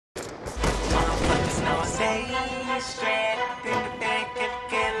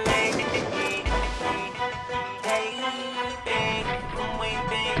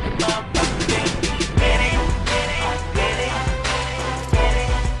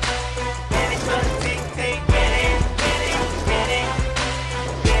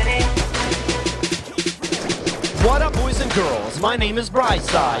What up, boys and girls? My name is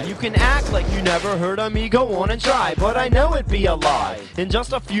Brysi. You can act like you never heard of me, go on and try, but I know it'd be a lie. In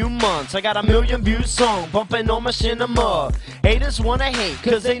just a few months, I got a 1,000,000 views song bumping on my machinima. Haters wanna hate,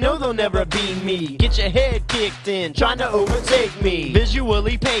 cause they know they'll never be me. Get your head kicked in, trying to overtake me.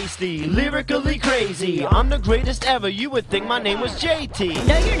 Visually pasty, lyrically crazy. I'm the greatest ever, you would think my name was JT.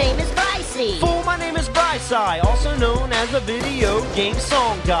 No, your name is Brysi. Fool, my name is Brysi, also known as the video game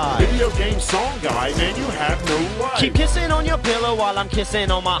song guy. Video game song guy, man, you have no life. Keep kissing on your pillow while I'm kissing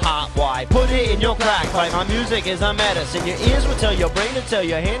on my hot wife. Put it in your crack pipe, my music is a medicine. Your ears will tell your brain to tell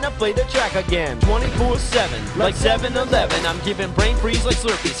your hand to play the track again. 24/7, like 7-Eleven. I'm giving brain freeze like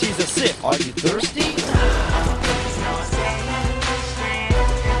Slurpees. He's a sip. Are you thirsty?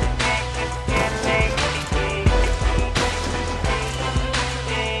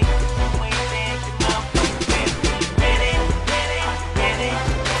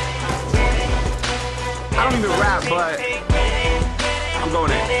 I don't even rap, but I'm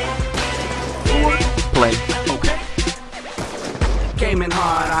going in. Play. Okay. Gaming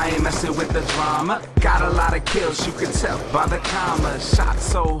hard, I ain't messing with the drama. Got a lot of kills, you can tell by the commas. Shot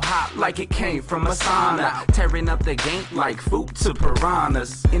so hot like it came from a sauna. Tearing up the game like food to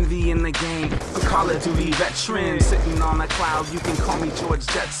piranhas. Envy in the game, a Call of Duty veteran. Sitting on a cloud, you can call me George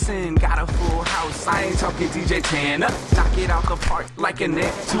Jetson. Got a full house, I ain't talking DJ Tanner. Knock it out the park like a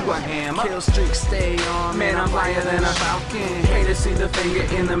net to a hammer. Kill streak stay on, man, I'm higher than a falcon. Haters see the finger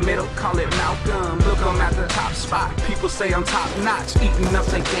in the middle, call it Malcolm. Look, I'm at the top spot, people say I'm top notch. Eating up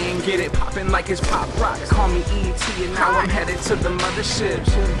the game, get it popping like it's pop rocks. Call me E.T. and now I'm headed to the mothership.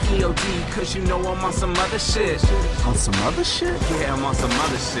 EOD, cause you know I'm on some other shit. On some other shit? Yeah, I'm on some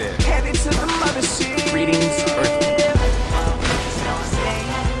other shit. Headed to the mothership. Greetings, Earth.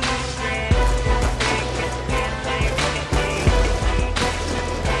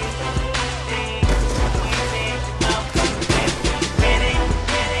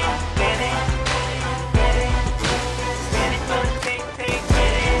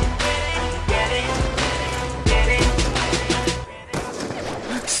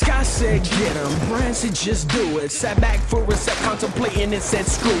 Said get him, Brysi just do it. Sat back for a sec, contemplating and said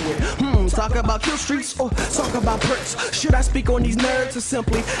screw it. Talk about kill streaks or talk about perks. Should I speak on these nerds or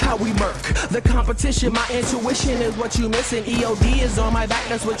simply how we murk? The competition, my intuition is what you missing. EOD is on my back,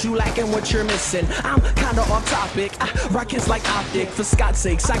 that's what you lacking, what you're missing. I'm kinda off topic, rockets like optic. For Scott's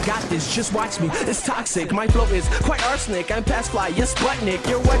sakes, I got this, just watch me, it's toxic. My flow is quite arsenic, I'm past fly, you're Sputnik.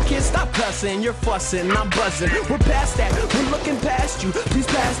 You're what, kid? Stop cussing, you're fussing, I'm buzzing. We're past that, we're looking past you. Please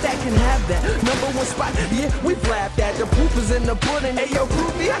pass that, can have that #1 spot. Yeah, we've laughed at. The proof is in the pudding. Hey yo,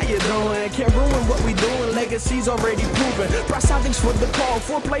 prove me how you doing. Can't ruin what we doing. Legacy's already proven. Brysi, thanks for the call.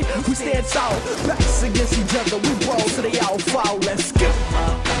 Foreplay, we stand tall. Backs against each other, we brawl till they all fall. Let's go.